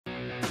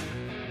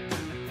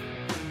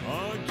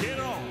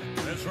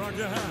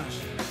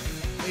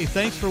Hey,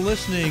 thanks for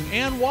listening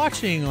and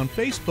watching on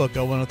Facebook.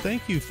 I want to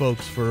thank you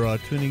folks for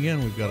tuning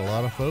in. We've got a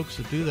lot of folks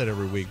that do that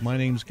every week. My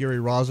name's Gary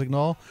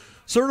Rosignol,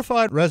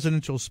 certified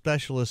residential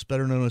specialist,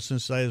 better known as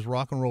Cincinnati as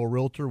rock and roll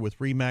realtor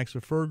with RE/MAX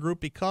Preferred Group,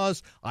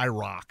 because I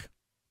rock.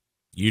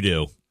 You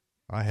do.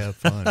 I have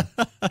fun.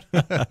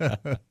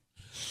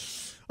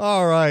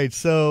 All right,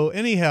 so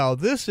anyhow,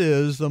 this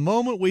is the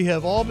moment we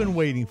have all been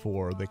waiting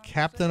for. The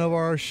captain of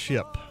our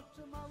ship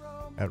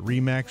at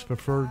RE/MAX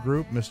Preferred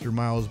Group, Mr.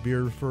 Myles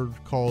Beerford,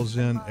 calls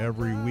in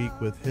every week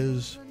with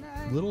his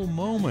little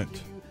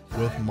moment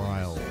with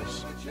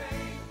Myles.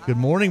 Good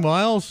morning,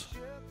 Myles.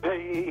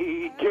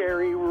 Hey,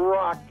 Gary,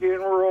 rock and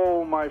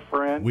roll, my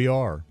friend. We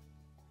are.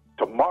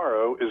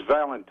 Tomorrow is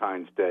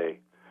Valentine's Day.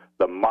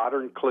 The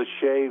modern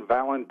cliche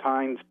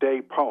Valentine's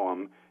Day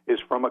poem is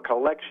from a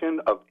collection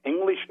of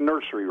English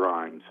nursery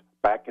rhymes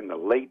back in the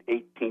late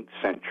 18th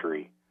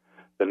century.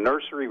 The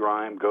nursery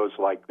rhyme goes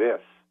like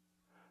this.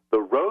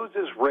 The rose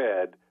is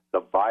red,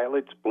 the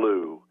violet's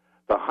blue,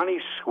 the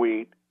honey's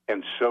sweet,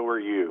 and so are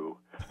you.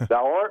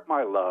 Thou art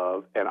my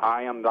love, and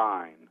I am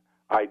thine.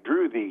 I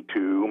drew thee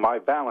to my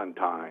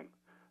Valentine.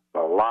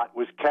 The lot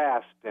was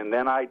cast, and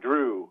then I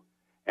drew,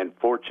 and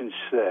fortune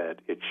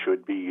said it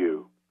should be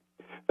you.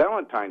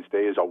 Valentine's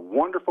Day is a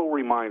wonderful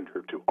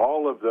reminder to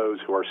all of those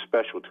who are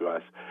special to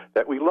us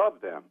that we love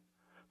them.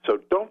 So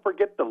don't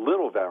forget the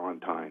little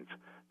Valentines,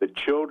 the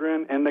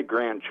children and the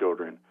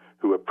grandchildren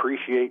who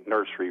appreciate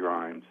nursery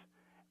rhymes.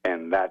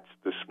 And that's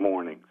this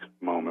morning's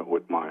Moment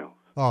with Myles.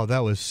 Oh,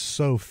 that was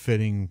so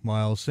fitting,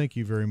 Myles. Thank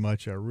you very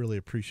much. I really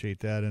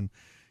appreciate that. And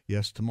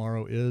yes,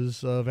 tomorrow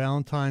is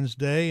Valentine's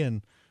Day,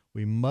 and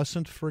we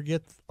mustn't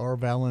forget our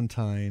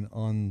Valentine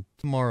on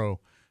tomorrow,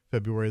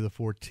 February the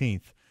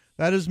 14th.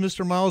 That is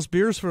Mr. Myles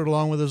Beersford,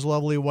 along with his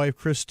lovely wife,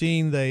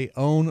 Christine. They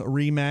own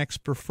RE/MAX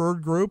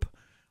Preferred Group.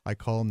 I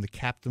call them the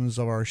captains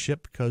of our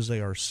ship because they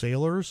are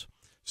sailors,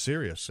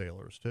 serious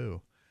sailors,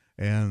 too,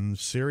 and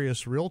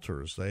serious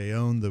realtors. They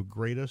own the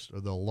greatest,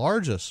 or the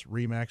largest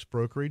RE/MAX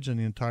brokerage in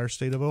the entire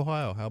state of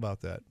Ohio. How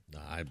about that?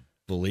 I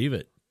believe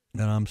it.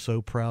 And I'm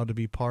so proud to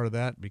be part of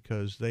that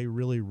because they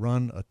really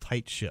run a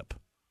tight ship.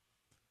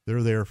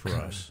 They're there for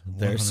us.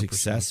 They're 100%.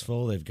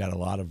 Successful. They've got a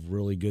lot of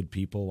really good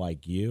people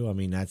like you. I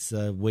mean, that's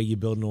the way you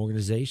build an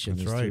organization.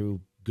 That's is right.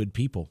 Through good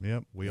people.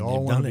 Yep. We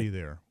all want to be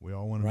there. We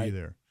all want to be Right.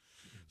 there.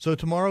 So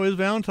tomorrow is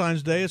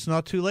Valentine's Day. It's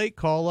not too late.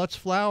 Call Lutz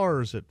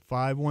Flowers at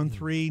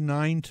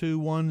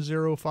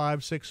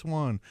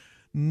 513-921-0561.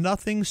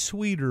 Nothing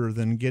sweeter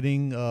than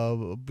getting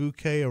a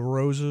bouquet of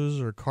roses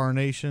or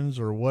carnations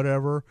or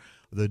whatever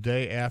the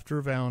day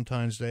after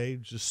Valentine's Day.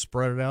 Just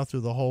spread it out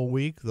through the whole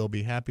week. They'll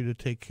be happy to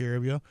take care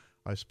of you.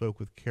 I spoke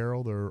with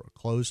Carol. They're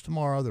closed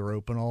tomorrow. They're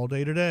open all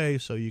day today,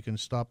 so you can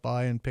stop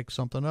by and pick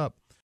something up.